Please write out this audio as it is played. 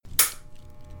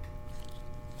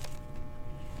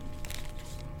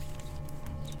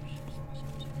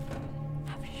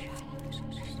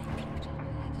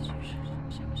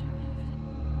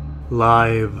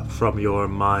Live from Your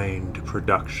Mind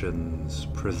Productions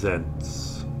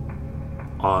presents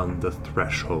On the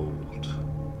Threshold.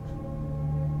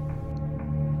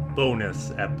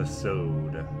 Bonus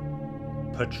episode,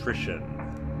 Patrician.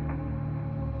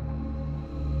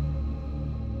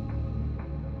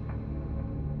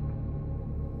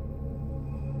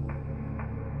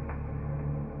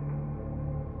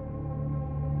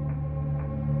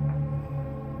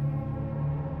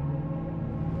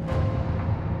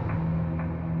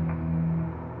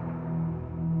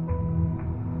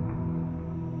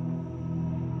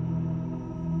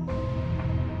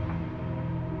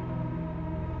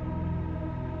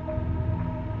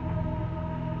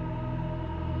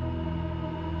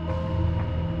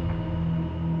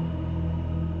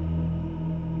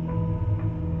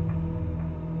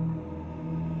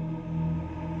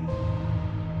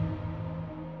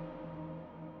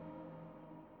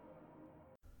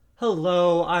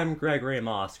 Hello, I'm Gregory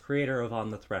Moss, creator of On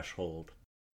the Threshold.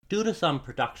 Due to some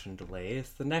production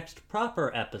delays, the next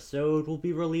proper episode will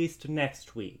be released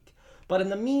next week. But in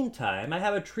the meantime, I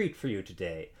have a treat for you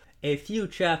today. A few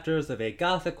chapters of a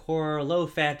gothic horror, low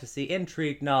fantasy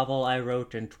intrigue novel I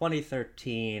wrote in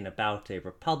 2013 about a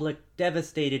republic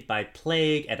devastated by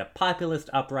plague and a populist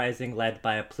uprising led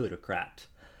by a plutocrat.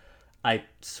 I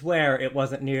swear it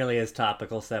wasn't nearly as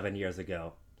topical 7 years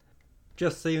ago.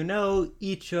 Just so you know,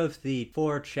 each of the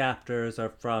 4 chapters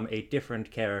are from a different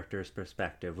character's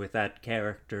perspective, with that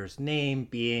character's name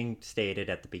being stated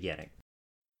at the beginning.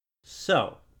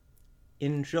 So,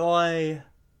 enjoy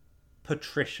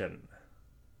Patrician.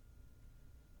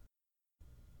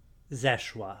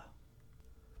 Zeshua.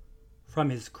 From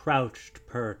his crouched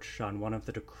perch on one of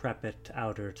the decrepit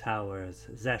outer towers,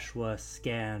 Zeshua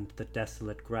scanned the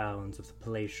desolate grounds of the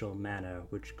palatial manor,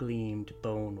 which gleamed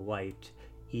bone-white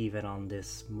even on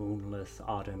this moonless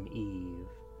autumn eve.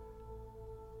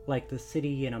 Like the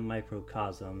city in a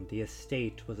microcosm, the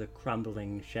estate was a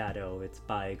crumbling shadow of its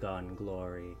bygone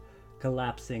glory,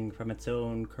 collapsing from its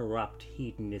own corrupt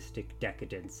hedonistic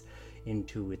decadence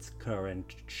into its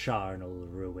current charnel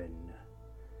ruin.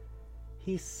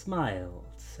 He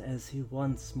smiled as he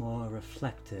once more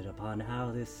reflected upon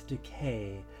how this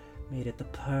decay made it the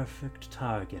perfect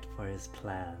target for his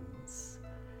plans.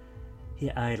 He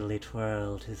idly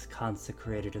twirled his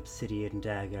consecrated obsidian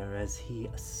dagger as he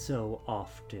so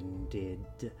often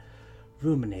did,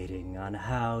 ruminating on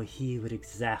how he would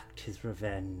exact his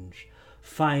revenge,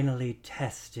 finally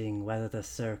testing whether the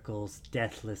Circle's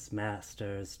deathless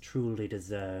masters truly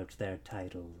deserved their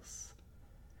titles.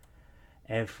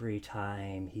 Every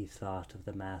time he thought of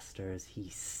the masters, he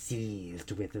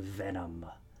seethed with venom.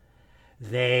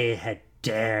 They had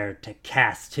dared to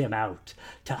cast him out,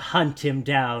 to hunt him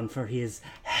down for his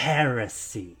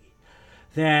heresy.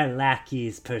 Their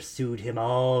lackeys pursued him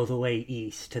all the way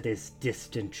east to this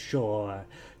distant shore,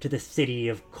 to the city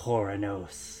of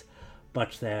Coronos,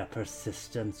 but their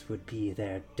persistence would be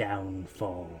their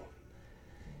downfall.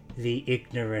 The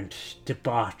ignorant,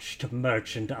 debauched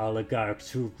merchant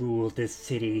oligarchs who ruled this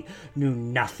city knew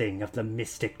nothing of the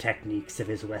mystic techniques of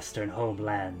his western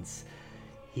homelands.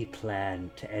 He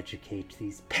planned to educate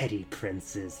these petty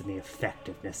princes in the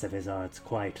effectiveness of his arts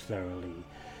quite thoroughly,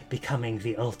 becoming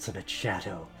the ultimate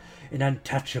shadow, an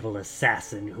untouchable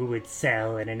assassin who would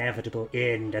sell an inevitable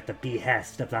end at the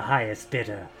behest of the highest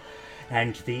bidder,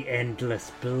 and the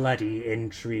endless bloody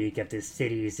intrigue of the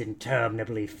city's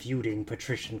interminably feuding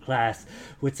patrician class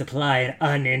would supply an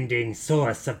unending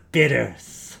source of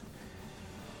bidders.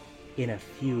 In a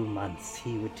few months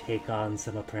he would take on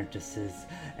some apprentices,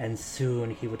 and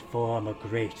soon he would form a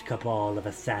great cabal of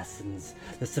assassins,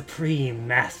 the supreme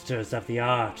masters of the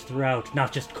art throughout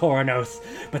not just Coronos,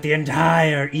 but the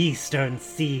entire Eastern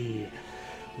Sea.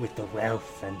 With the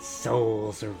wealth and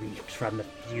souls reaped from the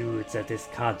feuds of this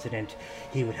continent,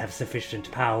 he would have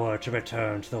sufficient power to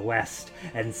return to the West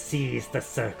and seize the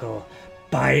Circle,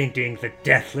 binding the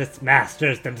deathless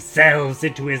masters themselves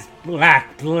into his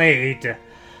black blade.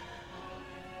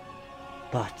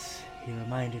 But he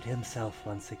reminded himself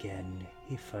once again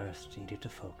he first needed to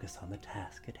focus on the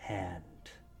task at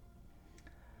hand.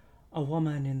 A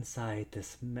woman inside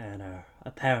this manor,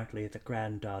 apparently the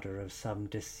granddaughter of some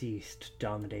deceased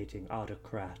dominating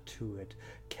autocrat who had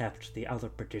kept the other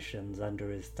Patricians under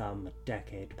his thumb a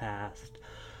decade past,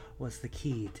 was the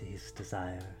key to his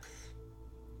desires.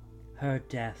 Her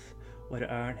death would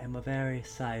earn him a very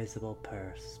sizable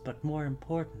purse, but more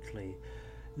importantly,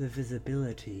 the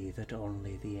visibility that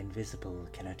only the invisible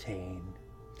can attain.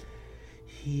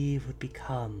 He would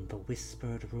become the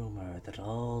whispered rumor that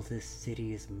all this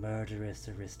city's murderous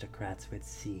aristocrats would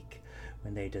seek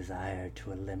when they desired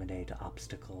to eliminate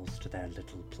obstacles to their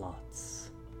little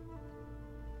plots.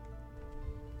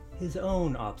 His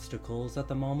own obstacles at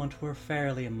the moment were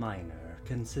fairly minor,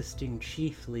 consisting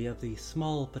chiefly of the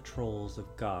small patrols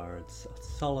of guards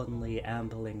sullenly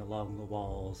ambling along the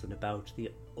walls and about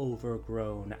the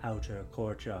overgrown outer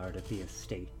courtyard of the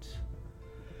estate.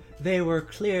 They were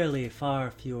clearly far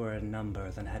fewer in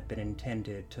number than had been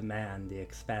intended to man the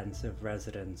expansive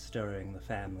residence during the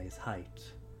family's height.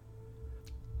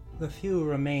 The few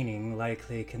remaining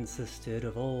likely consisted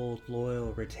of old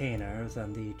loyal retainers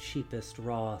and the cheapest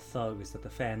raw thugs that the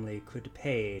family could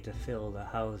pay to fill the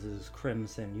house's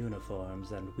crimson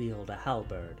uniforms and wield a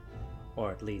halberd,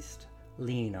 or at least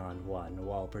lean on one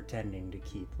while pretending to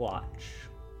keep watch.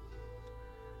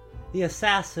 The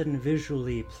assassin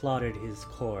visually plotted his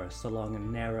course along a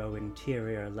narrow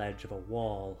interior ledge of a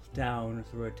wall, down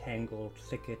through a tangled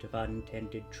thicket of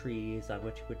untended trees on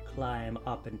which he would climb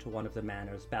up into one of the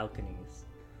manor's balconies.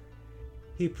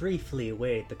 He briefly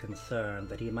weighed the concern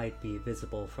that he might be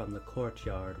visible from the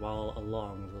courtyard while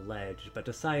along the ledge, but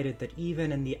decided that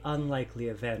even in the unlikely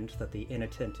event that the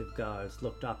inattentive guards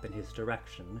looked up in his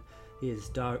direction, his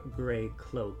dark gray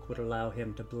cloak would allow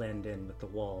him to blend in with the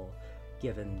wall,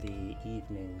 given the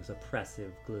evening's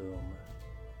oppressive gloom.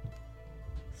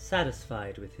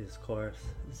 Satisfied with his course,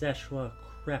 Zeshua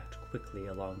crept quickly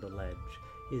along the ledge,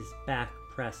 his back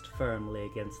pressed firmly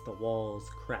against the wall's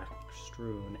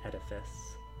crack-strewn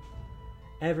edifice.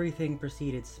 Everything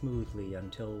proceeded smoothly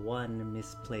until one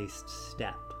misplaced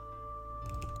step.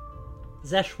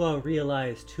 Zeshua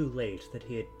realized too late that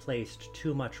he had placed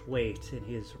too much weight in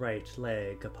his right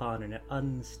leg upon an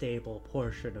unstable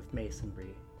portion of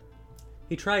masonry.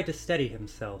 He tried to steady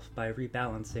himself by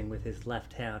rebalancing with his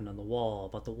left hand on the wall,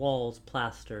 but the wall's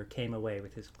plaster came away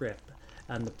with his grip,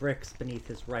 and the bricks beneath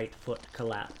his right foot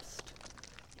collapsed.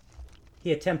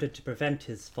 He attempted to prevent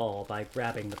his fall by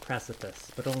grabbing the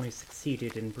precipice, but only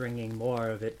succeeded in bringing more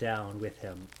of it down with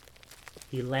him.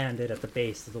 He landed at the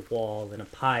base of the wall in a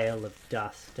pile of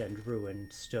dust and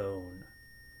ruined stone.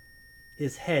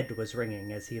 His head was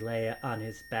ringing as he lay on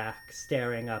his back,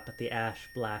 staring up at the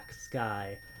ash-black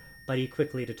sky, but he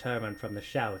quickly determined from the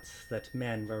shouts that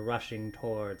men were rushing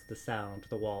towards the sound of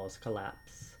the wall's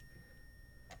collapse.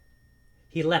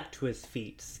 He leapt to his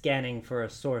feet, scanning for a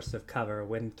source of cover,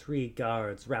 when 3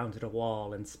 guards rounded a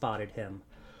wall and spotted him.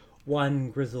 One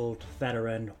grizzled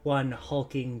veteran, one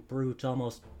hulking brute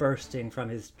almost bursting from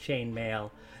his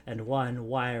chainmail, and one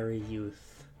wiry youth.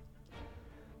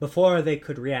 Before they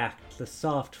could react, the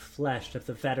soft flesh of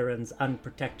the veteran's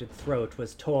unprotected throat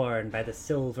was torn by the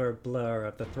silver blur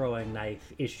of the throwing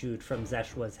knife issued from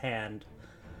Zeshua's hand.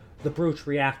 The brute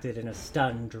reacted in a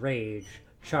stunned rage,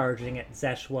 charging at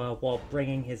Zeshua while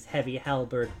bringing his heavy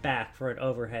halberd back for an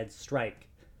overhead strike.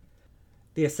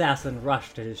 The assassin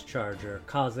rushed at his charger,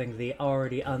 causing the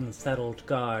already unsettled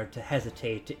guard to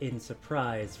hesitate in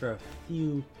surprise for a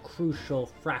few crucial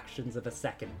fractions of a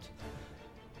second.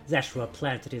 Zeshua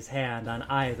planted his hand on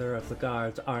either of the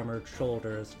guard's armored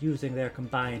shoulders, using their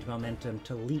combined momentum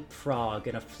to leapfrog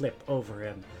in a flip over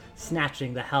him,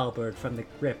 snatching the halberd from the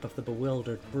grip of the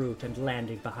bewildered brute and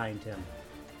landing behind him.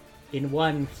 In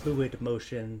one fluid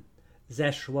motion,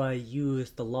 Zeshua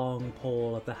used the long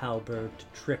pole of the halberd to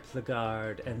trip the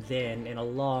guard, and then, in a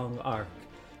long arc,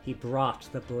 he brought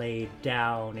the blade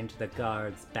down into the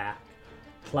guard's back,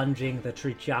 plunging the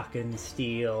Trichakan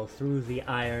steel through the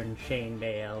iron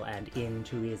chainmail and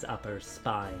into his upper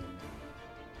spine.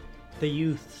 The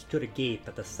youth stood agape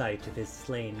at the sight of his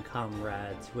slain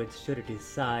comrades, who had stood at his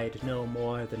side no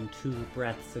more than 2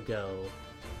 breaths ago.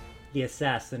 The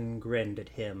assassin grinned at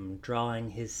him,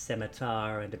 drawing his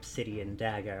scimitar and obsidian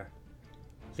dagger.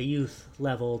 The youth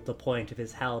leveled the point of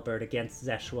his halberd against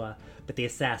Zeshua, but the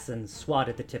assassin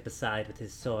swatted the tip aside with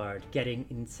his sword, getting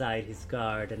inside his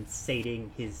guard and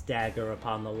sating his dagger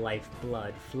upon the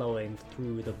lifeblood flowing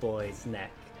through the boy's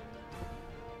neck.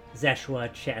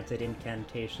 Zeshua chanted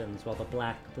incantations while the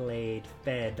black blade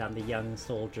fed on the young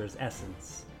soldier's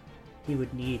essence. He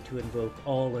would need to invoke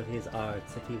all of his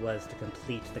arts if he was to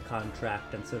complete the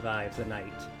contract and survive the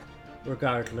night.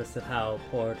 Regardless of how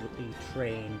poorly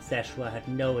trained, Zeshua had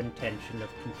no intention of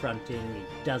confronting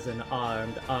a dozen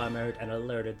armed, armored, and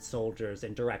alerted soldiers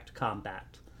in direct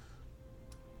combat.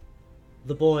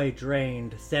 The boy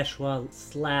drained, Zeshua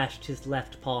slashed his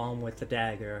left palm with the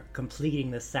dagger,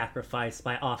 completing the sacrifice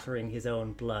by offering his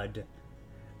own blood.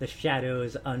 The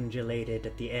shadows undulated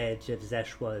at the edge of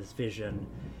Zeshua's vision.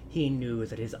 He knew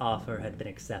that his offer had been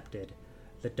accepted.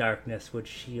 The darkness would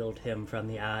shield him from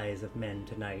the eyes of men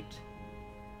tonight.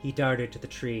 He darted to the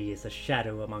trees, a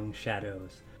shadow among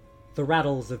shadows. The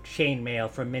rattles of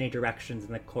chainmail from many directions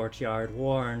in the courtyard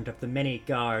warned of the many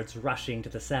guards rushing to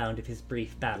the sound of his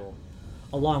brief battle.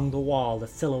 Along the wall, the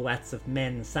silhouettes of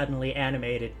men suddenly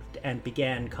animated and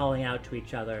began calling out to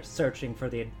each other, searching for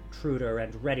the intruder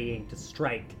and readying to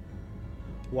strike.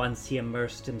 Once he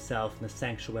immersed himself in the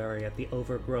sanctuary of the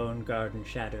overgrown garden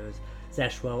shadows,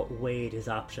 Zeshua weighed his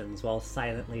options while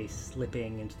silently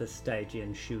slipping into the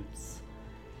Stygian chutes.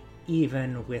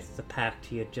 Even with the pact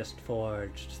he had just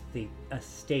forged, the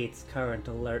estate's current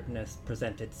alertness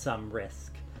presented some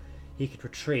risk. He could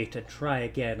retreat and try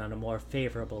again on a more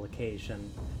favorable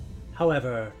occasion.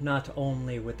 However, not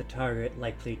only would the target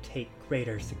likely take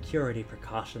greater security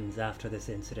precautions after this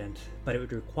incident, but it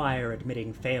would require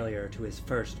admitting failure to his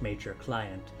first major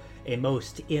client, a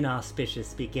most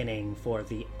inauspicious beginning for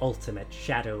the ultimate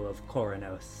shadow of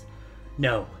Koronos.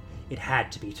 No, it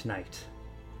had to be tonight.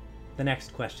 The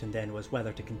next question then was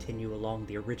whether to continue along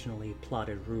the originally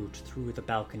plotted route through the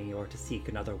balcony or to seek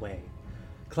another way.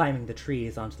 Climbing the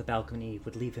trees onto the balcony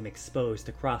would leave him exposed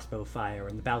to crossbow fire,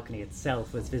 and the balcony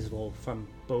itself was visible from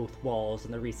both walls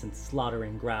in the recent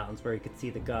slaughtering grounds where he could see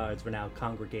the guards were now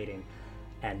congregating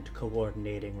and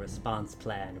coordinating response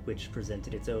plan, which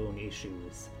presented its own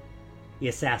issues. The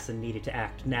assassin needed to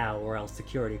act now, or else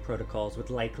security protocols would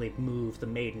likely move the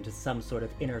maiden to some sort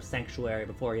of inner sanctuary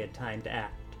before he had time to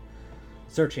act.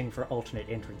 Searching for alternate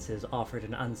entrances offered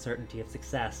an uncertainty of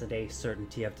success and a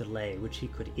certainty of delay which he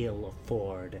could ill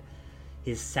afford.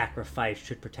 His sacrifice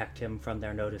should protect him from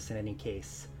their notice in any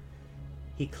case.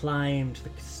 He climbed the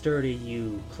sturdy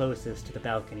yew closest to the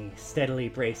balcony, steadily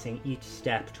bracing each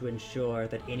step to ensure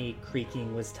that any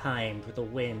creaking was timed with the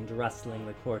wind rustling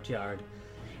the courtyard.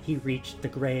 He reached the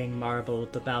graying marble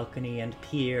of the balcony and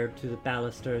peered through the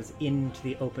balusters into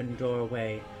the open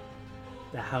doorway.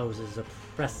 The house's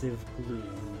oppressive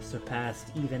gloom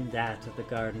surpassed even that of the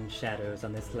garden shadows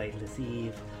on this lightless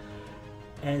eve.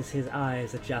 As his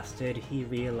eyes adjusted, he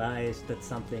realized that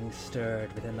something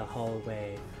stirred within the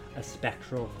hallway, a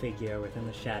spectral figure within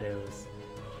the shadows.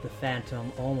 The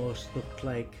phantom almost looked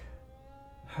like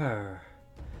her,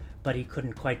 but he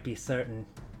couldn't quite be certain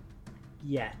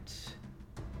yet.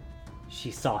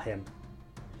 She saw him.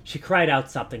 She cried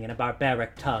out something in a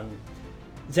barbaric tongue.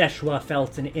 Zeshua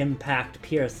felt an impact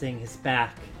piercing his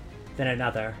back, then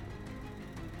another.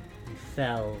 He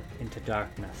fell into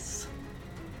darkness.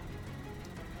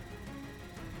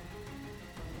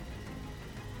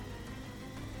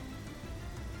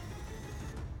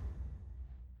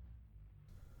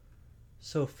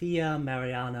 Sofia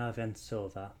Mariana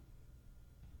Ventsova.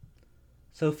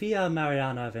 Sofia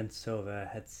Mariana Ventsova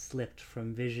had slipped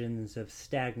from visions of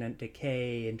stagnant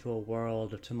decay into a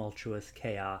world of tumultuous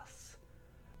chaos.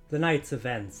 The night's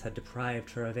events had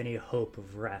deprived her of any hope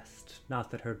of rest,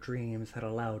 not that her dreams had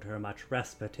allowed her much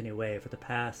respite anyway for the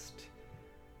past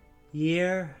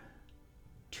year,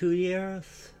 2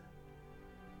 years.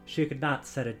 She could not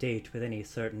set a date with any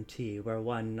certainty where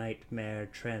one nightmare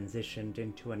transitioned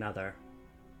into another.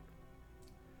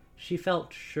 She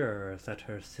felt sure that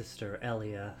her sister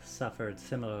Elia suffered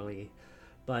similarly,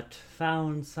 but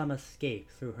found some escape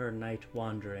through her night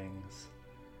wanderings.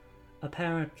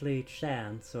 Apparently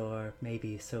chance, or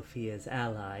maybe Sophia's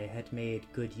ally, had made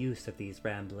good use of these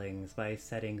ramblings by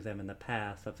setting them in the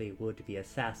path of the would-be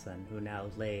assassin who now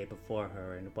lay before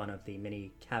her in one of the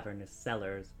many cavernous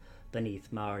cellars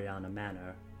beneath Mariana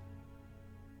Manor.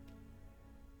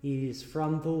 "He's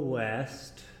from the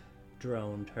west,"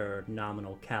 droned her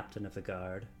nominal captain of the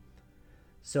guard.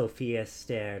 Sophia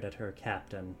stared at her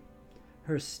captain.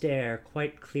 Her stare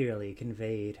quite clearly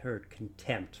conveyed her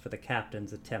contempt for the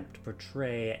captain's attempt to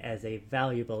portray as a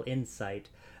valuable insight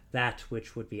that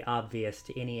which would be obvious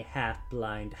to any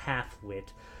half-blind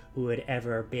half-wit who had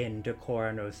ever been to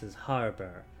Koronos'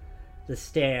 harbor. The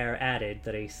stare added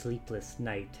that a sleepless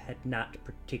night had not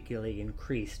particularly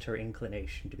increased her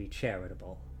inclination to be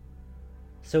charitable.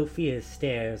 Sophia's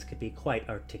stares could be quite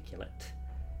articulate.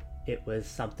 It was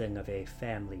something of a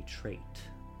family trait.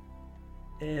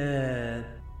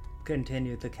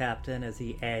 Continued the captain as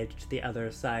he edged the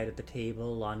other side of the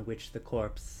table on which the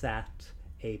corpse sat,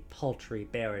 a paltry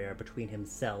barrier between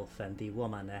himself and the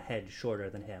woman a head shorter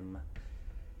than him.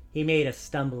 He made a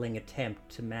stumbling attempt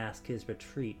to mask his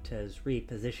retreat as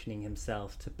repositioning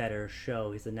himself to better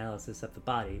show his analysis of the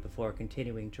body before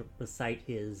continuing to recite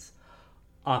his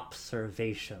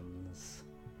observations.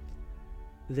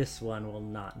 This one will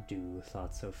not do,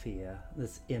 thought Sophia.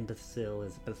 This imbecile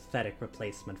is a pathetic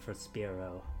replacement for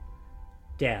Spiro.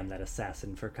 Damn that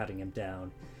assassin for cutting him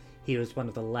down. He was one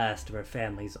of the last of her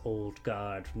family's old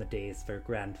guard from the days of her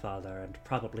grandfather, and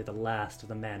probably the last of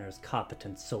the manor's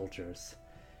competent soldiers.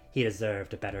 He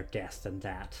deserved a better death than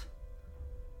that.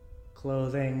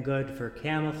 Clothing good for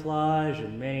camouflage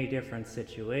in many different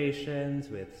situations,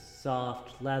 with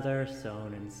soft leather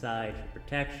sewn inside for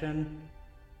protection.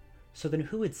 So then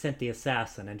who had sent the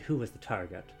assassin, and who was the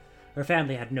target? Her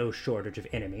family had no shortage of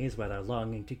enemies, whether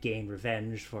longing to gain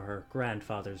revenge for her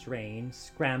grandfather's reign,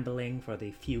 scrambling for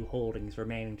the few holdings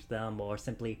remaining to them, or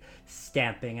simply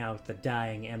stamping out the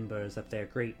dying embers of their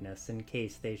greatness in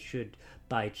case they should,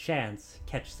 by chance,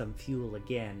 catch some fuel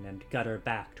again and gutter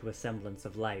back to a semblance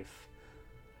of life.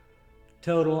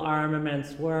 Total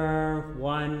armaments were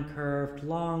 1 curved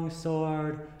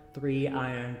longsword, 3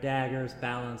 iron daggers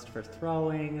balanced for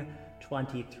throwing,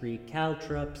 23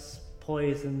 caltrops,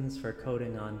 poisons for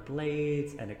coating on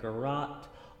blades, and a garrote,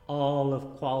 all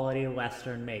of quality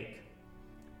Western make.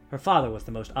 Her father was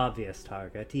the most obvious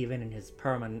target. Even in his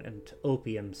permanent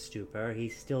opium stupor, he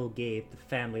still gave the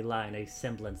family line a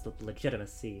semblance of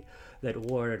legitimacy that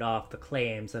warded off the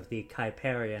claims of the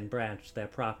Kyperian branch to their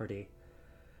property.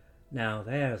 Now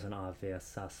there's an obvious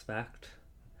suspect.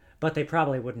 But they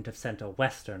probably wouldn't have sent a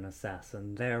Western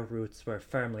assassin. Their roots were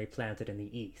firmly planted in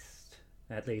the East,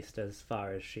 at least as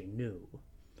far as she knew.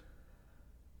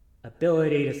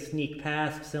 Ability to sneak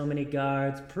past so many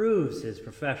guards proves his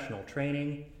professional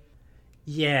training.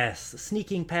 Yes,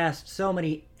 sneaking past so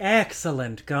many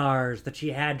excellent guards that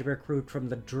she had to recruit from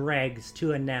the dregs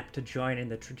too inept to join in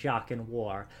the Trajacan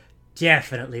War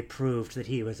definitely proved that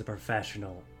he was a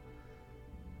professional.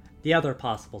 The other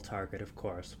possible target, of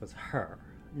course, was her.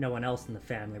 No one else in the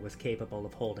family was capable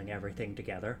of holding everything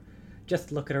together.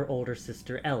 Just look at her older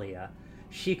sister, Elia.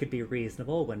 She could be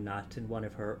reasonable when not in one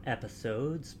of her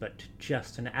episodes, but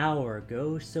just an hour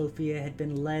ago, Sophia had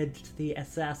been led to the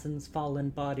assassin's fallen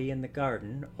body in the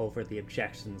garden, over the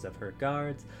objections of her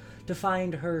guards, to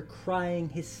find her crying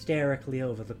hysterically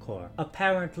over the corpse,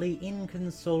 apparently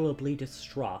inconsolably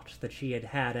distraught that she had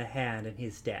had a hand in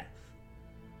his death.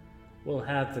 We'll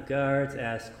have the guards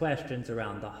ask questions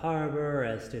around the harbor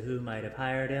as to who might have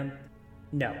hired him.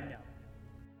 No.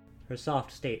 Her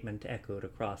soft statement echoed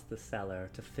across the cellar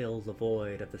to fill the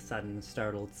void of the sudden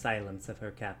startled silence of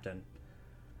her captain.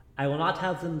 I will not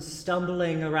have them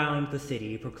stumbling around the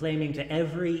city, proclaiming to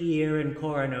every ear in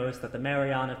Coronos that the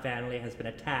Mariana family has been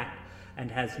attacked and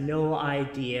has no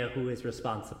idea who is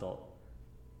responsible.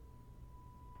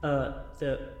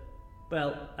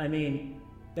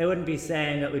 They wouldn't be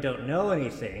saying that we don't know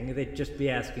anything, they'd just be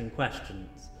asking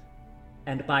questions.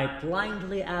 And by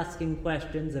blindly asking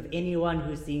questions of anyone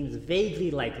who seems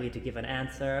vaguely likely to give an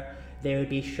answer, they would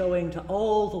be showing to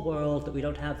all the world that we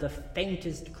don't have the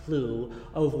faintest clue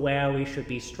of where we should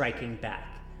be striking back.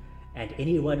 And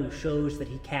anyone who shows that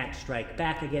he can't strike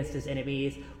back against his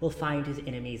enemies will find his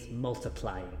enemies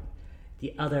multiplying.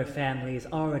 The other families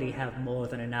already have more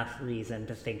than enough reason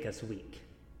to think us weak.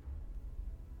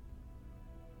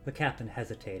 The captain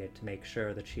hesitated to make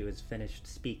sure that she was finished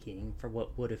speaking for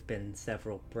what would have been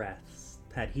several breaths,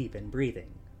 had he been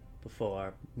breathing,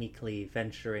 before meekly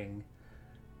venturing,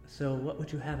 So what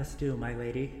would you have us do, my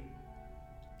lady?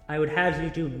 I would have you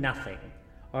do nothing,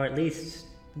 or at least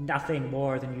nothing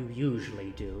more than you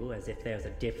usually do, as if there's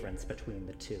a difference between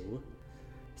the two.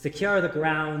 Secure the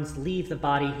grounds, leave the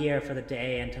body here for the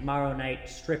day, and tomorrow night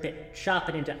strip it, chop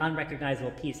it into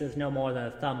unrecognizable pieces no more than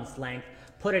a thumb's length,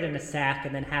 put it in a sack,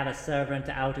 and then have a servant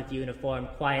out of uniform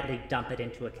quietly dump it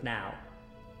into a canal.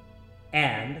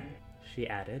 And, she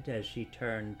added as she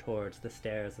turned towards the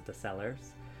stairs of the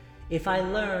cellars, if I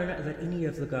learn that any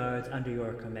of the guards under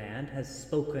your command has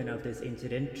spoken of this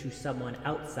incident to someone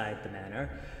outside the manor,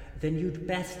 then you'd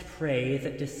best pray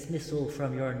that dismissal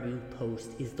from your new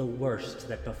post is the worst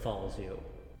that befalls you.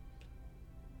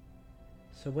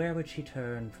 So where would she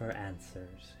turn for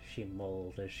answers? She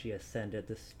mulled as she ascended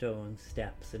the stone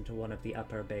steps into one of the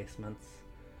upper basements.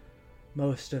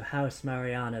 Most of House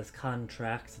Mariana's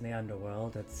contracts in the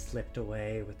underworld had slipped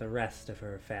away with the rest of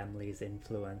her family's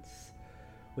influence.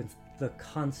 With the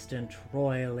constant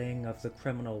roiling of the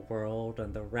criminal world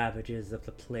and the ravages of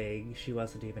the plague, she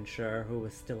wasn't even sure who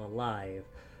was still alive,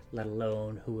 let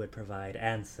alone who would provide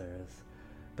answers.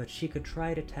 But she could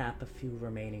try to tap a few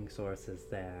remaining sources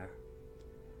there.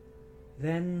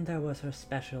 Then there was her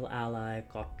special ally,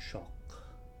 Gottschalk,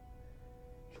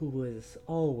 who was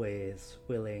always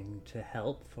willing to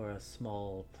help for a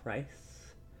small price.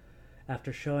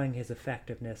 After showing his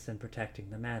effectiveness in protecting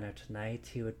the manor tonight,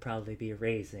 he would probably be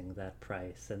raising that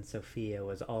price, and Sophia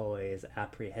was always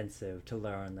apprehensive to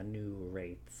learn the new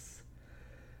rates.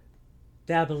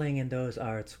 Dabbling in those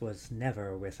arts was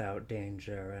never without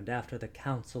danger, and after the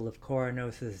Council of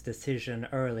Coronos' decision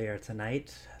earlier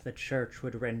tonight, the Church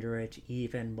would render it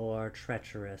even more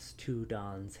treacherous 2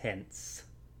 dawns hence.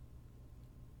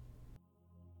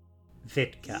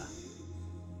 Vitka.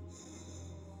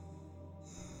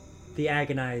 The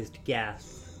agonized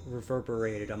gasp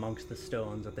reverberated amongst the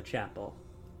stones of the chapel.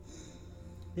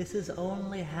 "This is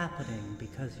only happening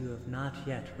because you have not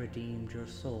yet redeemed your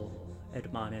soul,"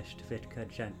 admonished Vitka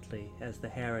gently as the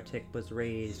heretic was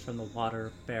raised from the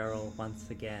water barrel once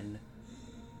again.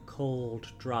 Cold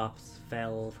drops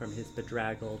fell from his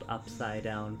bedraggled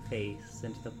upside-down face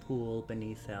into the pool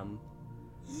beneath him.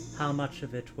 How much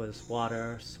of it was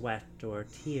water, sweat, or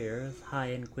tears,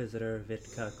 High Inquisitor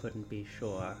Vitka couldn't be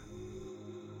sure.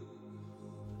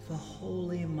 "The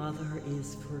Holy Mother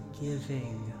is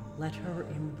forgiving. Let her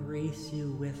embrace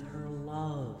you with her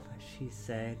love," she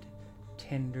said,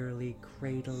 tenderly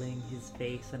cradling his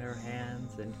face in her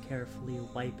hands and carefully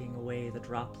wiping away the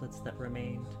droplets that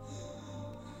remained.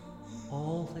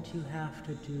 "All that you have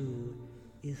to do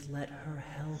is let her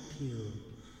help you."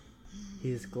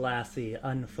 His glassy,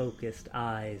 unfocused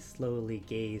eyes slowly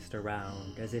gazed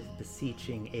around, as if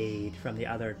beseeching aid from the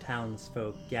other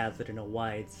townsfolk gathered in a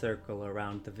wide circle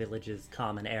around the village's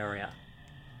common area.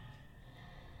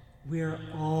 "We're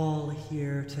all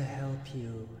here to help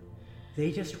you.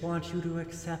 They just want you to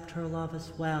accept her love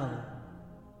as well.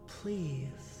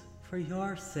 Please, for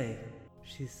your sake,"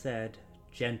 she said,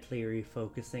 gently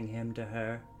refocusing him to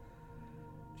her.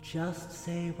 "Just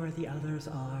say where the others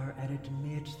are and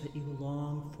admit that you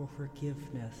long for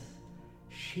forgiveness.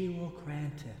 She will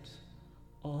grant it.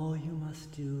 All you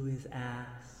must do is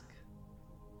ask."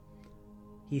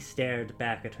 He stared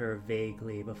back at her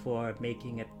vaguely before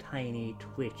making a tiny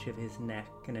twitch of his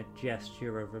neck in a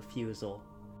gesture of refusal.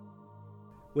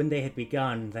 When they had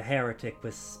begun, the heretic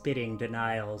was spitting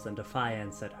denials and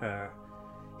defiance at her.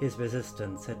 His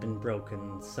resistance had been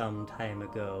broken some time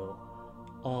ago.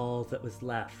 All that was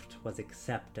left was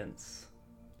acceptance.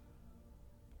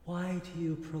 "Why do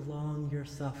you prolong your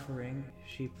suffering?"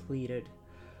 she pleaded.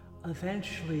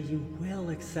 "Eventually you will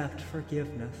accept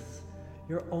forgiveness.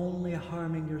 You're only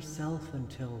harming yourself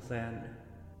until then."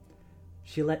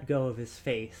 She let go of his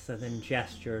face and then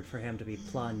gestured for him to be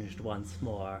plunged once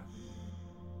more.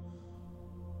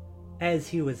 As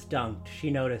he was dunked, she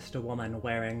noticed a woman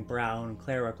wearing brown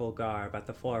clerical garb at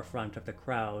the forefront of the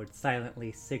crowd,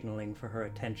 silently signaling for her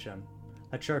attention.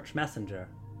 A church messenger.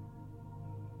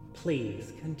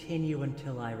 "Please, continue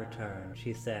until I return,"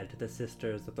 she said to the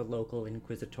sisters of the local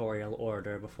inquisitorial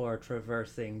order before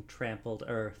traversing trampled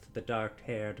earth to the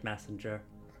dark-haired messenger.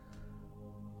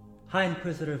 "High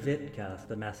Inquisitor Vitka,"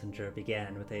 the messenger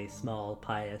began with a small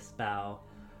pious bow,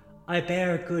 "I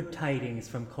bear good tidings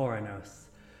from Koronos.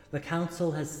 The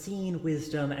Council has seen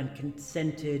wisdom and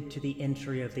consented to the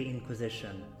entry of the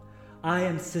Inquisition. I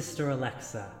am Sister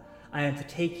Alexa. I am to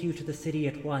take you to the city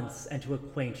at once and to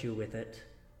acquaint you with it."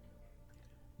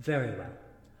 "Very well.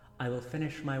 I will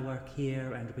finish my work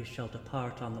here and we shall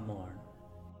depart on the morn."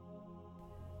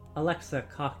 Alexa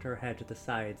cocked her head to the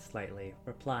side slightly,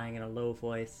 replying in a low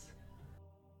voice,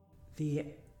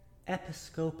 "The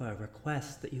Episcopa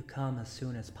requests that you come as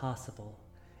soon as possible.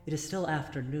 It is still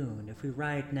afternoon. If we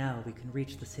ride now, we can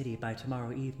reach the city by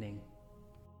tomorrow evening."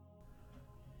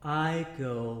 "I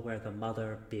go where the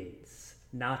Mother bids,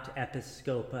 not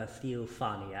Episcopa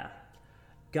Theophania.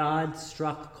 God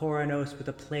struck Koronos with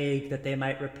a plague that they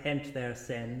might repent their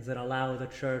sins and allow the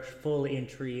church full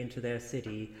entry into their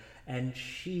city, and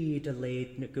she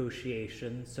delayed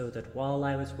negotiations so that while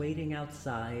I was waiting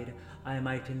outside, I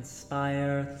might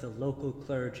inspire the local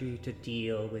clergy to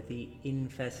deal with the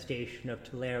infestation of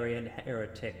Tolarian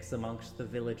heretics amongst the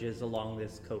villages along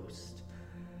this coast.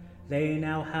 They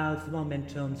now have the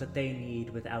momentum that they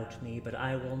need without me, but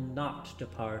I will not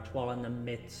depart while in the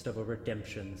midst of a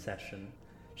redemption session."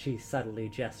 She subtly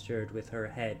gestured with her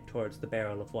head towards the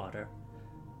barrel of water.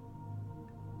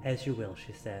 "As you will,"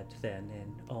 she said, then,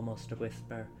 in almost a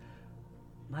whisper,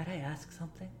 "Might I ask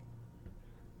something?"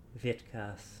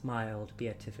 Vitka smiled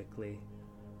beatifically.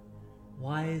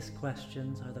 "Wise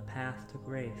questions are the path to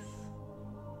grace."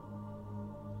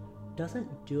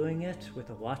 "Doesn't doing it with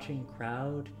a watching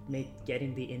crowd make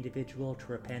getting the individual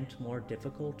to repent more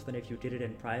difficult than if you did it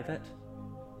in private?"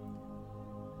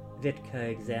 Vitka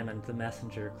examined the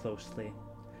messenger closely.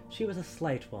 She was a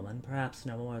slight woman, perhaps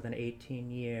no more than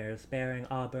 18 years, bearing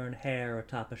auburn hair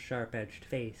atop a sharp-edged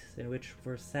face, in which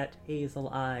were set hazel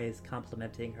eyes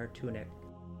complementing her tunic.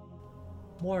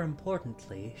 More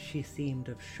importantly, she seemed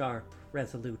of sharp,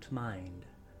 resolute mind.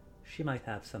 She might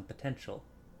have some potential.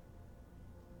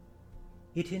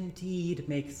 "It indeed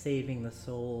makes saving the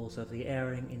souls of the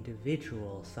erring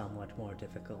individual somewhat more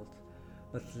difficult.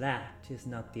 But that is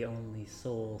not the only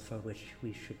soul for which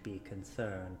we should be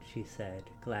concerned," she said,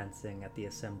 glancing at the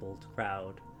assembled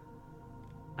crowd.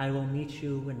 I will meet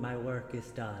you when my work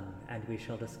is done, and we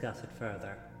shall discuss it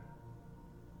further.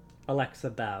 Alexa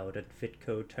bowed, and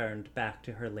Vitko turned back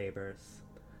to her labors.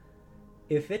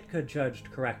 If Vitka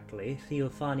judged correctly,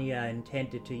 Theophania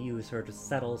intended to use her to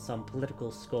settle some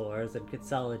political scores and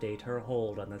consolidate her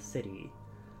hold on the city.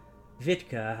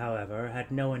 Vitka, however,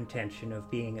 had no intention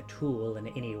of being a tool in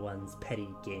anyone's petty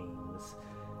games.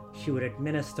 She would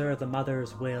administer the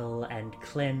Mother's will and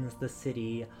cleanse the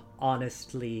city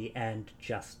honestly and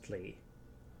justly.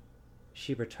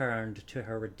 She returned to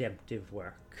her redemptive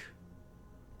work.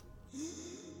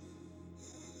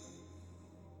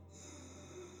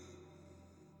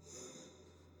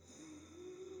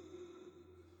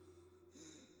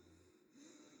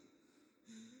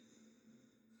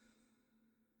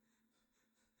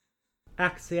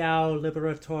 Axiau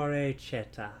Liberatore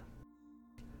Ceta.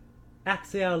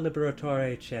 Axiau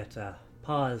Liberatore Ceta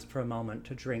paused for a moment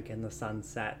to drink in the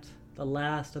sunset. The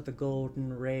last of the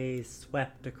golden rays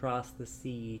swept across the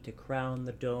sea to crown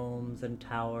the domes and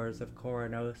towers of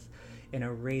Koronos in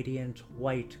a radiant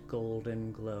white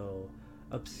golden glow,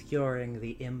 obscuring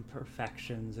the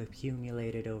imperfections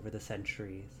accumulated over the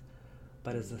centuries.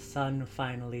 But as the sun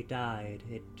finally died,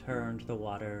 it turned the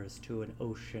waters to an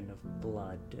ocean of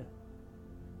blood.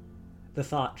 The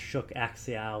thought shook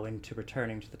Axiau into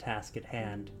returning to the task at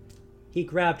hand. He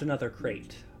grabbed another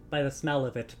crate. By the smell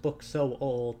of it, books so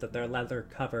old that their leather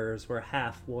covers were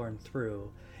half worn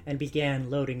through, and began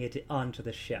loading it onto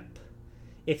the ship.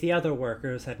 If the other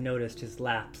workers had noticed his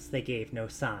lapse, they gave no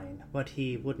sign, but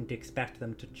he wouldn't expect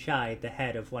them to chide the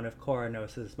head of one of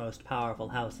Koronos' most powerful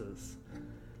houses.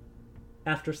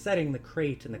 After setting the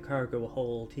crate in the cargo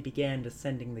hold, he began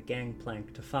descending the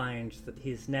gangplank to find that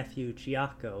his nephew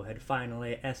Giaco had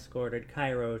finally escorted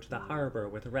Cairo to the harbor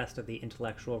with the rest of the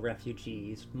intellectual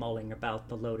refugees mulling about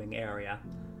the loading area.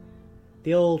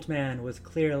 The old man was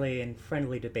clearly in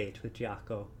friendly debate with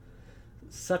Giaco.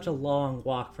 Such a long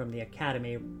walk from the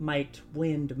academy might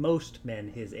wind most men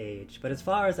his age, but as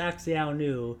far as Axiau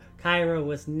knew, Cairo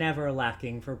was never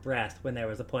lacking for breath when there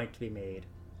was a point to be made.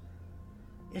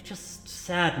 "It just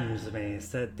saddens me,"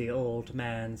 said the old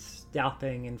man,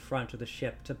 stopping in front of the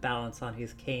ship to balance on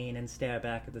his cane and stare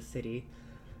back at the city,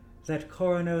 "that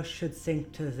Koronos should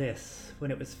sink to this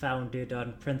when it was founded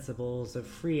on principles of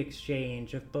free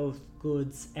exchange of both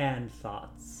goods and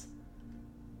thoughts."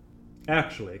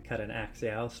 Actually, Cut in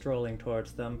Axiau, strolling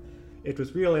towards them, it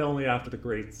was really only after the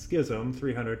Great Schism,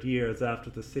 300 years after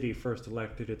the city first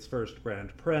elected its first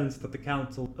Grand Prince, that the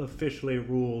Council officially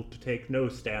ruled to take no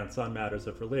stance on matters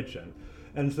of religion,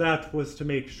 and that was to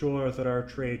make sure that our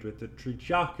trade with the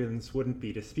Trijakans wouldn't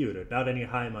be disputed, not any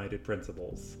high-minded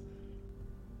principles.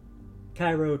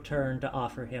 Cairo turned to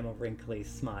offer him a wrinkly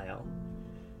smile.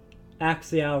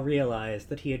 Axiau realized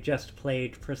that he had just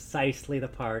played precisely the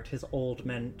part his old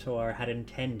mentor had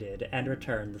intended and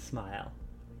returned the smile.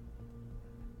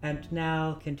 "And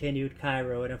now," continued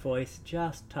Cairo in a voice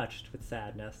just touched with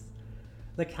sadness,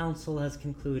 "the Council has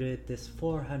concluded this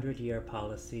 400-year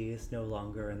policy is no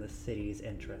longer in the city's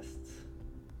interests."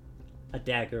 A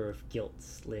dagger of guilt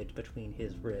slid between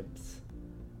his ribs.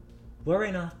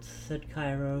 "Worry not," said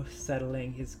Cairo,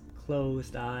 settling his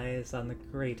closed eyes on the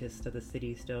greatest of the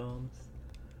city's domes.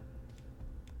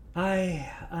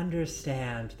 "I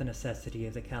understand the necessity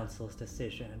of the Council's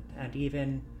decision, and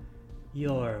even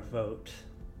your vote.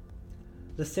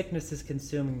 The sickness is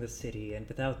consuming the city, and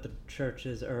without the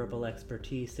Church's herbal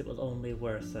expertise, it will only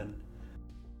worsen.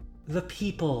 The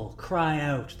people cry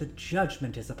out that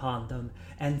judgment is upon them,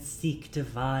 and seek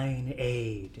divine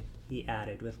aid," he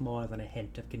added with more than a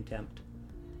hint of contempt.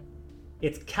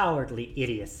 "It's cowardly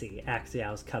idiocy,"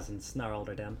 Axiau's cousin snarled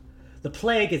at him. "The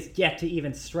plague is yet to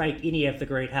even strike any of the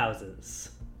great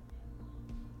houses."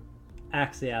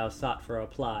 Axiau sought for a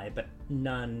reply, but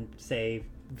none save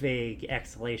vague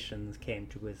exhalations came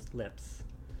to his lips.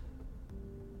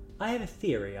 "I have a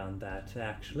theory on that,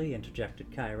 actually,"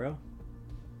 interjected Cairo.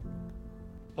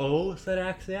 "Oh," said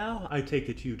Axiau, "I take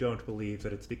it you don't believe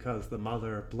that it's because the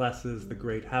Mother blesses the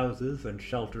great houses and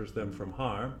shelters them from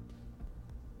harm?"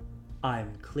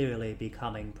 "I'm clearly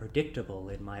becoming predictable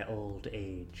in my old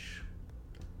age."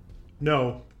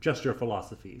 "No, just your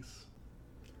philosophies."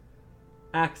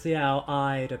 Axiau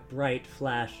eyed a bright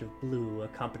flash of blue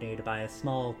accompanied by a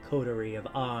small coterie of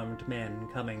armed men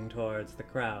coming towards the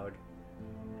crowd.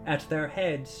 At their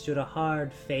head stood a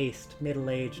hard-faced,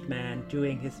 middle-aged man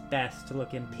doing his best to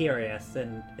look imperious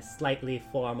in a slightly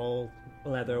formal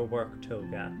leather work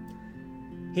toga.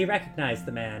 He recognized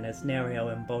the man as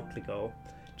Nerio Imbotligo,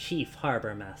 chief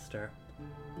harbor master.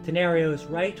 To Nerio's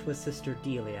right was Sister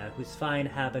Delia, whose fine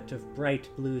habit of bright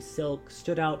blue silk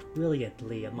stood out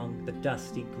brilliantly among the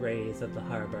dusty grays of the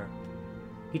harbor.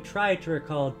 He tried to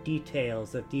recall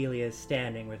details of Delia's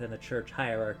standing within the church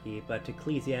hierarchy, but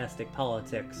ecclesiastic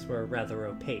politics were rather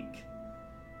opaque.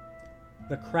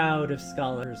 The crowd of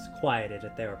scholars quieted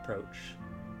at their approach.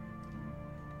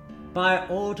 By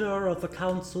order of the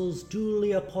council's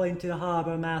duly appointed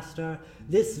harbor master,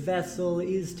 this vessel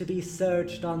is to be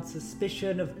searched on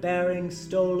suspicion of bearing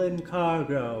stolen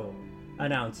cargo,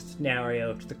 announced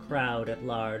Nerio to the crowd at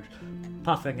large,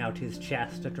 puffing out his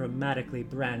chest and dramatically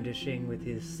brandishing with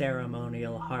his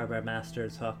ceremonial harbor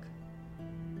master's hook.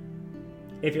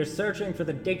 If you're searching for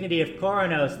the dignity of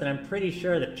Coronos, then I'm pretty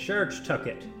sure the church took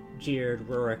it, jeered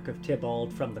Rurik of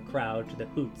Tybalt from the crowd to the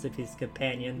hoots of his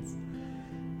companions.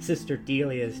 Sister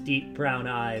Delia's deep brown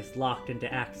eyes locked into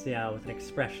Axiao with an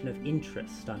expression of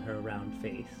interest on her round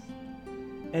face.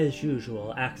 As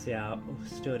usual, Axiao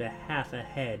stood a half a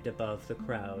head above the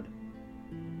crowd.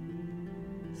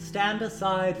 Stand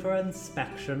aside for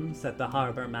inspection, said the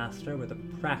harbor master with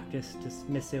a practiced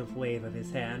dismissive wave of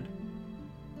his hand.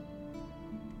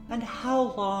 And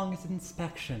how long is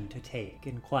inspection to take?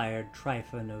 Inquired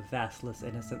Tryphon of Vassilis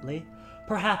innocently.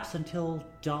 Perhaps until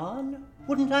dawn?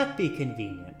 Wouldn't that be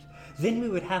convenient? Then we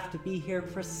would have to be here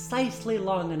precisely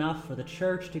long enough for the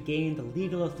church to gain the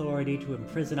legal authority to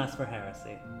imprison us for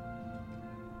heresy.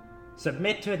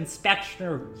 Submit to inspection,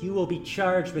 or you will be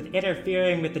charged with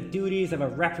interfering with the duties of a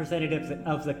representative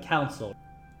of the council,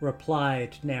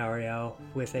 replied Nerio,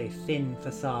 with a thin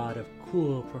facade of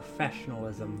cool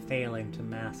professionalism failing to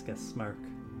mask a smirk.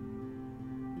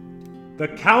 The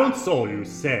council, you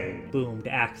say? Boomed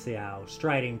Axiao,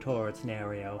 striding towards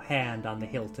Nerio, hand on the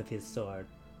hilt of his sword.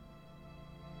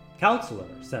 Counselor,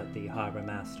 said the harbor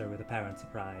master with apparent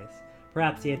surprise.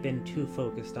 Perhaps he had been too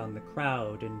focused on the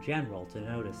crowd in general to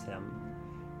notice him.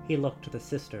 He looked to the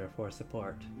sister for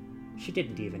support. She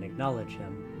didn't even acknowledge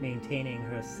him, maintaining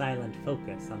her silent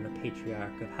focus on the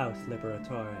patriarch of House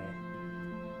Liberatore.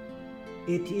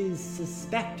 It is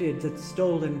suspected that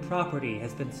stolen property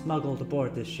has been smuggled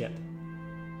aboard this ship.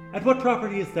 And what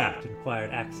property is that?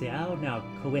 Inquired Axiao, now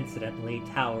coincidentally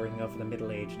towering over the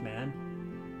middle-aged man.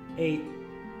 A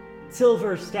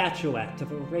silver statuette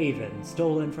of a raven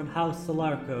stolen from House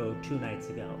Solarco 2 nights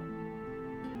ago.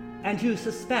 And you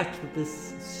suspect that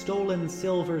this stolen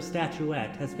silver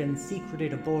statuette has been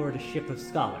secreted aboard a ship of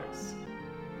scholars.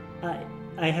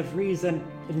 I have reason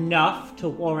enough to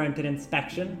warrant an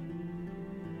inspection.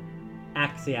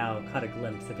 Axiao caught a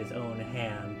glimpse of his own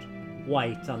hand,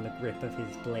 white on the grip of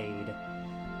his blade.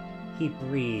 He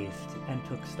breathed and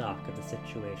took stock of the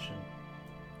situation.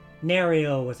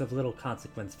 Nerio was of little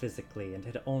consequence physically and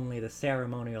had only the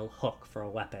ceremonial hook for a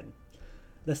weapon.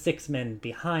 The 6 men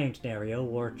behind Nerio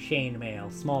wore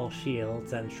chainmail, small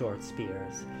shields, and short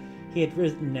spears. He had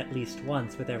ridden at least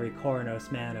once with every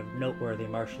Coronos man of noteworthy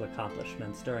martial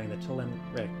accomplishments during the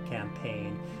Telemric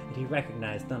campaign, and he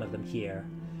recognized none of them here.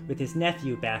 With his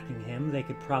nephew backing him, they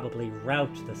could probably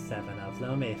rout the 7 of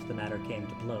them if the matter came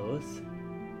to blows.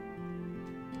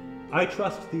 I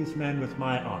trust these men with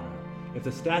my honor. If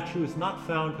the statue is not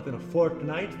found within a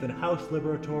fortnight, then House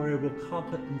Liberatore will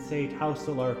compensate House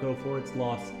Solarco for its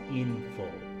loss in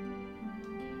full.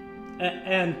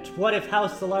 And what if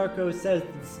House Solarco says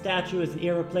the statue is an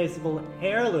irreplaceable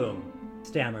heirloom?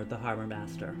 Stammered the harbor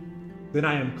master. Then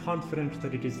I am confident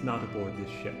that it is not aboard this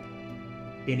ship.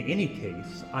 In any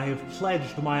case, I have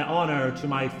pledged my honor to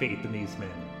my faith in these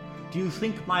men. Do you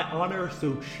think my honor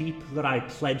so cheap that I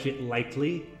pledge it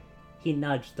lightly? He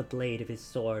nudged the blade of his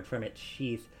sword from its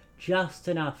sheath just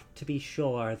enough to be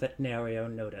sure that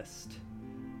Nerio noticed.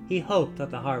 He hoped that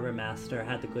the harbor master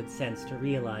had the good sense to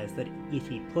realize that if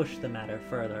he pushed the matter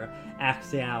further,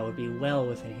 Axiao would be well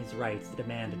within his rights to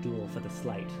demand a duel for the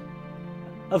slight.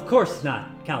 Of course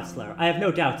not, Counselor. I have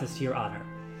no doubts as to your honor.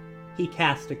 He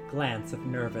cast a glance of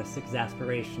nervous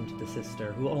exasperation to the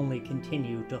sister, who only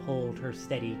continued to hold her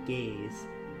steady gaze.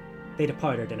 They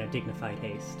departed in a dignified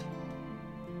haste.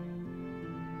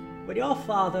 When your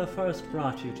father first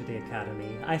brought you to the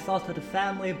academy, I thought that a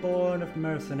family born of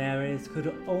mercenaries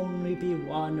could only be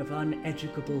one of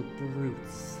uneducable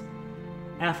brutes.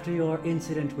 After your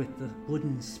incident with the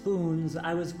wooden spoons,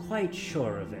 I was quite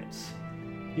sure of it.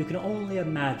 You can only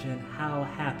imagine how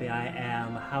happy I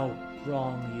am, how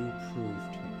wrong you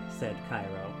proved me, said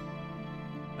Cairo.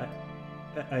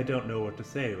 I don't know what to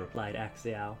say, replied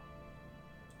Axiao.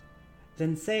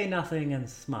 Then say nothing and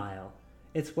smile.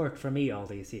 It's worked for me all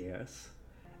these years.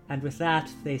 And with that,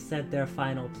 they said their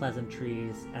final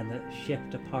pleasantries, and the ship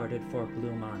departed for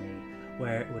Glumani,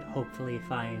 where it would hopefully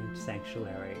find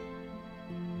sanctuary.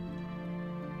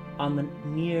 On the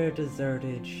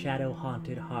near-deserted,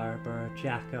 shadow-haunted harbor,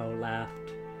 Jacko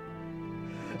laughed.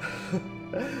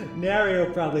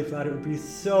 Nario probably thought it would be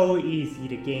so easy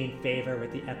to gain favor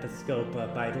with the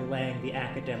Episcopa by delaying the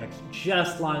academics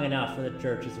just long enough for the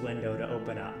church's window to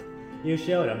open up. You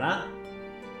showed him, huh?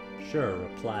 Sure,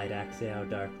 replied Axio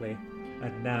darkly.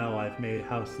 And now I've made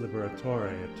House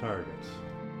Liberatore a target.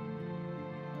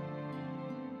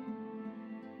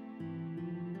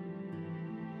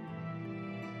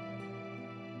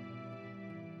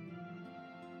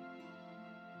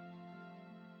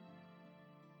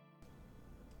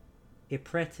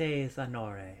 Ipretes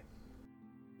Honore.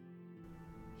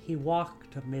 He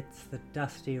walked amidst the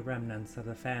dusty remnants of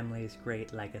the family's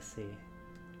great legacy.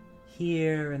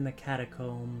 Here in the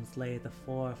catacombs lay the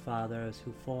forefathers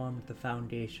who formed the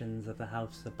foundations of the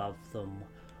house above them,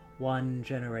 one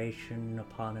generation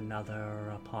upon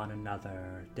another,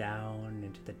 down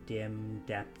into the dim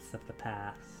depths of the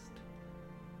past.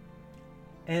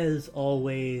 As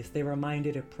always, they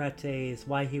reminded Ipretes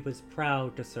why he was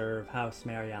proud to serve House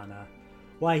Mariana,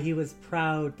 why he was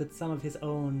proud that some of his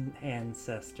own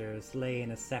ancestors lay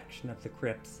in a section of the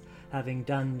crypts, having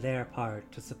done their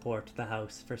part to support the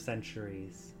house for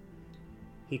centuries.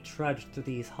 He trudged through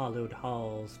these hollowed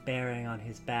halls, bearing on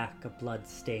his back a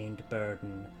blood-stained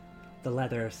burden, the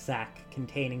leather sack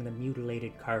containing the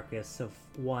mutilated carcass of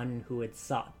one who had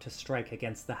sought to strike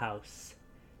against the house.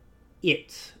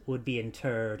 It would be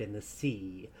interred in the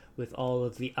sea with all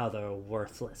of the other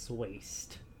worthless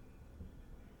waste.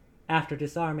 After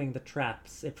disarming the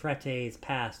traps, Ipretes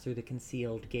passed through the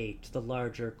concealed gate to the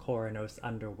larger Coronos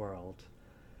underworld.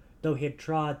 Though he had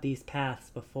trod these paths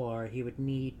before, he would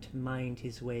need to mind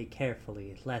his way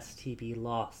carefully, lest he be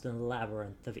lost in a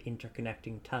labyrinth of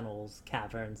interconnecting tunnels,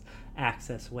 caverns,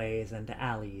 access ways, and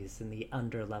alleys in the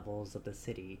underlevels of the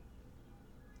city.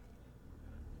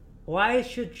 "Why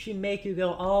should she make you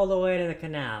go all the way to the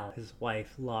canal?" his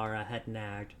wife, Laura, had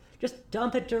nagged. "Just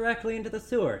dump it directly into the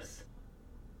sewers."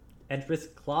 "And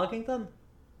risk clogging them?"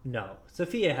 "No,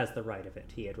 Sophia has the right of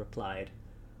it," he had replied.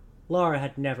 Laura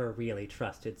had never really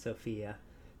trusted Sophia.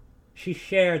 She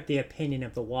shared the opinion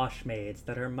of the washmaids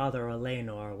that her mother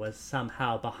Eleanor was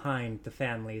somehow behind the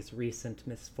family's recent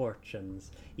misfortunes,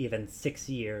 even 6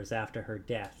 years after her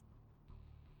death.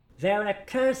 "They're an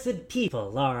accursed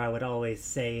people," Laura would always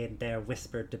say in their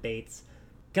whispered debates.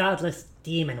 "Godless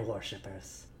demon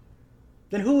worshippers."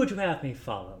 "Then who would you have me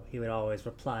follow?" he would always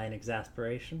reply in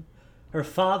exasperation. "Her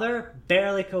father,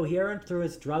 barely coherent through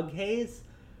his drug haze?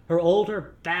 Her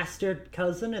older bastard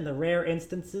cousin in the rare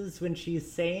instances when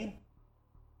she's sane?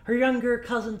 Her younger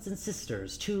cousins and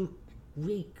sisters, too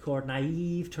weak or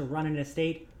naive to run an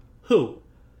estate? Who?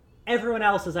 Everyone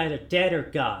else is either dead or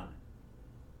gone."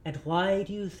 "And why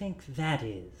do you think that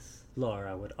is?"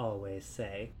 Laura would always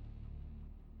say.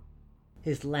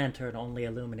 His lantern only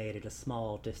illuminated a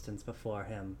small distance before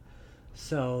him,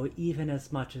 so even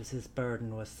as much as his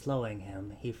burden was slowing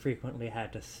him, he frequently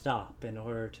had to stop in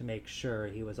order to make sure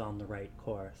he was on the right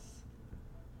course.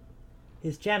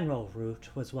 His general route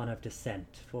was one of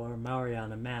descent, for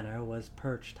Mariana Manor was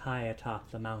perched high atop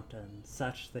the mountain,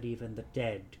 such that even the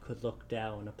dead could look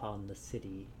down upon the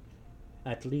city.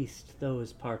 At least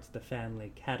those parts of the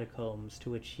family catacombs to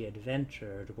which he had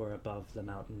ventured were above the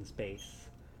mountain's base.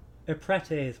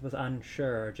 Ipretes was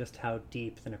unsure just how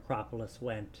deep the necropolis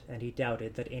went, and he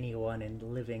doubted that anyone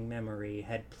in living memory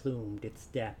had plumbed its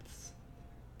depths.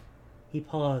 He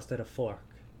paused at a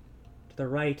fork. To the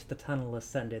right the tunnel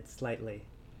ascended slightly.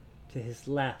 To his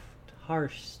left,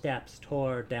 harsh steps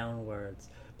tore downwards,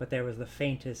 but there was the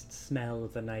faintest smell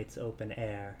of the night's open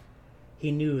air.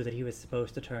 He knew that he was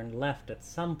supposed to turn left at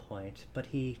some point, but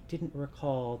he didn't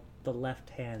recall the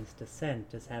left-hand's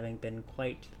descent as having been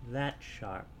quite that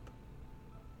sharp.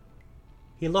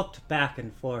 He looked back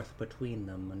and forth between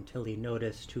them until he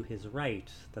noticed to his right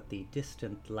that the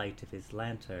distant light of his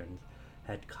lantern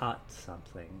had caught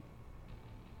something.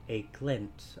 A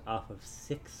glint off of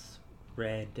 6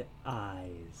 red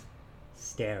eyes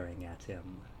staring at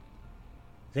him.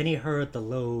 Then he heard the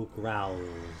low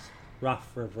growls,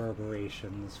 rough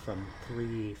reverberations from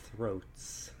 3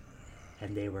 throats,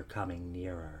 and they were coming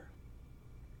nearer.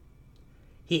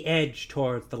 He edged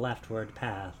towards the leftward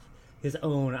path, his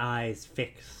own eyes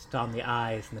fixed on the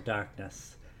eyes in the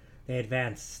darkness. They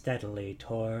advanced steadily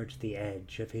toward the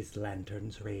edge of his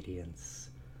lantern's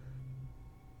radiance.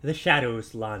 The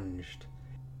shadows lunged.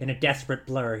 In a desperate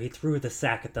blur, he threw the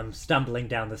sack at them, stumbling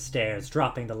down the stairs,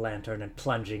 dropping the lantern and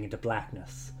plunging into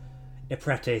blackness.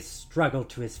 Ipretes struggled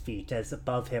to his feet as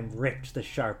above him ripped the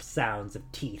sharp sounds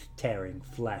of teeth tearing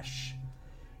flesh.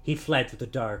 He fled through the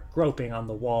dark, groping on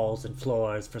the walls and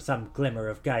floors for some glimmer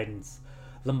of guidance.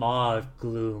 The maw of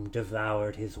gloom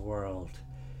devoured his world.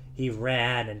 He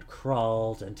ran and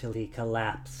crawled until he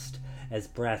collapsed as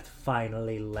breath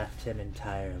finally left him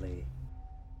entirely.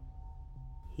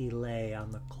 He lay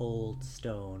on the cold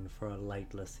stone for a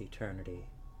lightless eternity.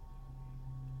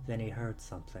 Then he heard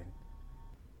something.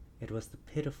 It was the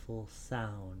pitiful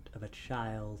sound of a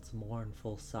child's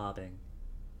mournful sobbing.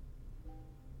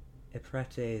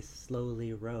 Epretes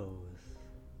slowly rose.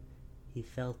 He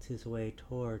felt his way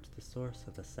towards the source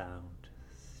of the sound,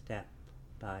 step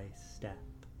by step.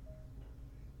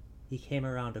 He came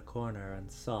around a corner and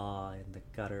saw, in the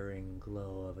guttering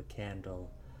glow of a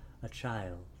candle, a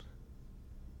child.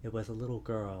 It was a little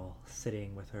girl,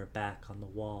 sitting with her back on the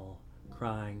wall,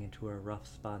 crying into her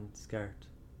rough-spun skirt.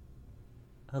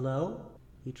 "Hello?"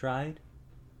 he tried.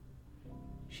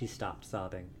 She stopped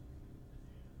sobbing.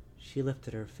 She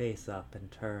lifted her face up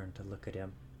and turned to look at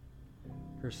him.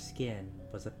 Her skin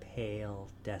was a pale,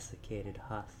 desiccated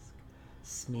husk,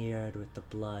 smeared with the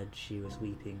blood she was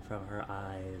weeping from her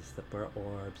eyes that were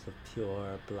orbs of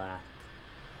pure black.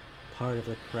 Part of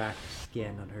the cracked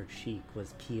skin on her cheek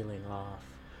was peeling off,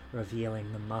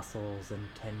 revealing the muscles and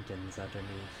tendons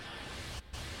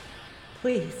underneath.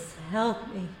 "Please help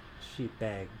me," she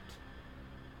begged.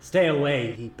 "Stay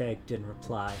away," he begged in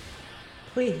reply.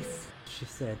 "Please," she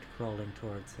said, crawling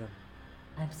towards him.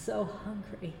 "I'm so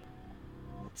hungry."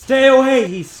 "Stay away!"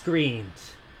 he screamed.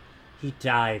 He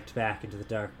dived back into the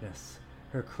darkness.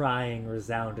 Her crying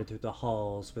resounded through the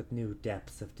halls with new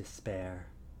depths of despair.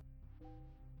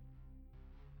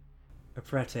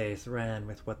 Epretes ran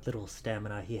with what little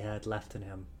stamina he had left in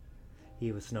him.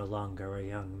 He was no longer a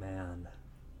young man.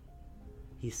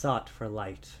 He sought for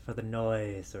light, for the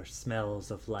noise or smells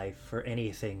of life, for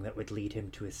anything that would lead him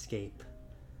to escape.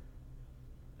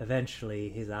 Eventually,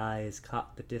 his eyes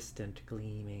caught the distant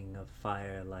gleaming of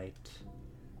firelight.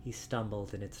 He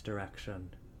stumbled in its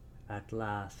direction. At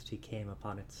last he came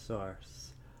upon its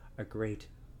source, a great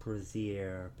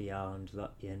brazier beyond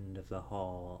the end of the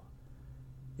hall.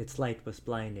 Its light was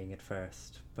blinding at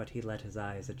first, but he let his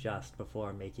eyes adjust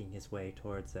before making his way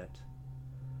towards it.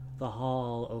 The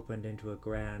hall opened into a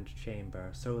grand chamber,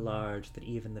 so large that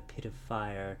even the pit of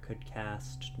fire could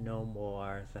cast no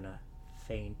more than a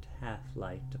faint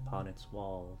half-light upon its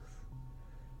walls.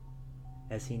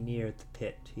 As he neared the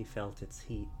pit, he felt its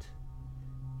heat.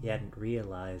 He hadn't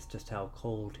realized just how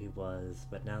cold he was,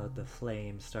 but now that the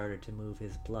flames started to move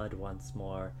his blood once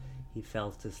more, he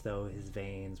felt as though his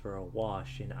veins were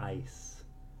awash in ice.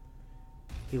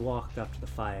 He walked up to the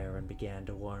fire and began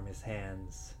to warm his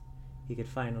hands. He could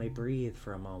finally breathe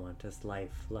for a moment as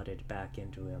life flooded back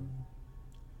into him.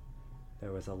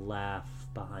 There was a laugh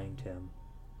behind him.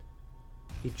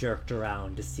 He jerked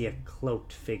around to see a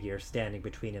cloaked figure standing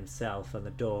between himself and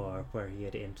the door where he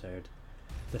had entered.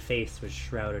 The face was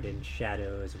shrouded in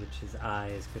shadows which his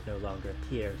eyes could no longer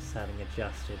pierce, having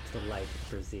adjusted to the light of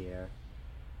the brazier.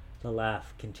 The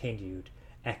laugh continued,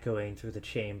 echoing through the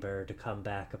chamber to come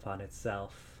back upon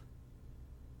itself.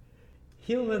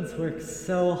 "Humans work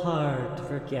so hard to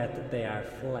forget that they are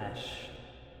flesh,"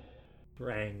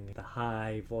 rang the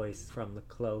high voice from the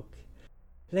cloak.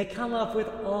 "They come up with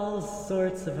all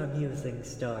sorts of amusing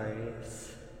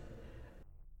stories."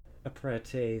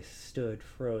 Epretes stood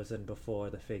frozen before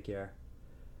the figure.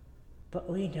 "But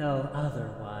we know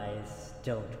otherwise,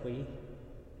 don't we?"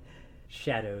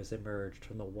 Shadows emerged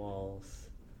from the walls.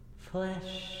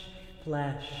 "Flesh,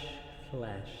 flesh,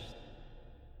 flesh."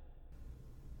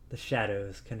 The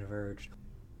shadows converged.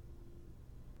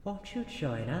 "Won't you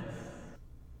join us?"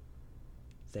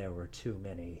 There were too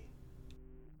many.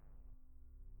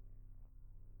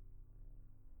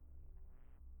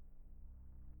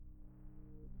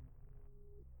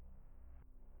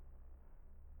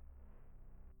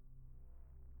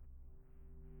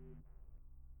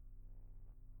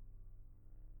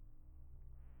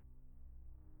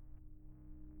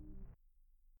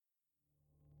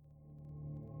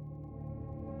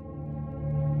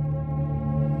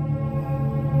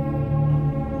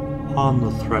 On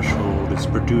the Threshold is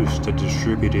produced and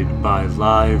distributed by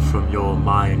Live From Your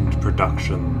Mind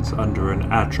Productions under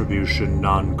an Attribution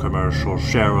Non-Commercial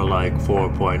Share-alike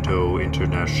 4.0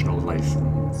 international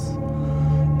license.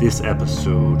 This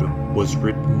episode was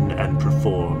written and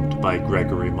performed by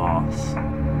Gregory Moss.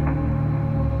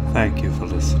 Thank you for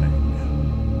listening.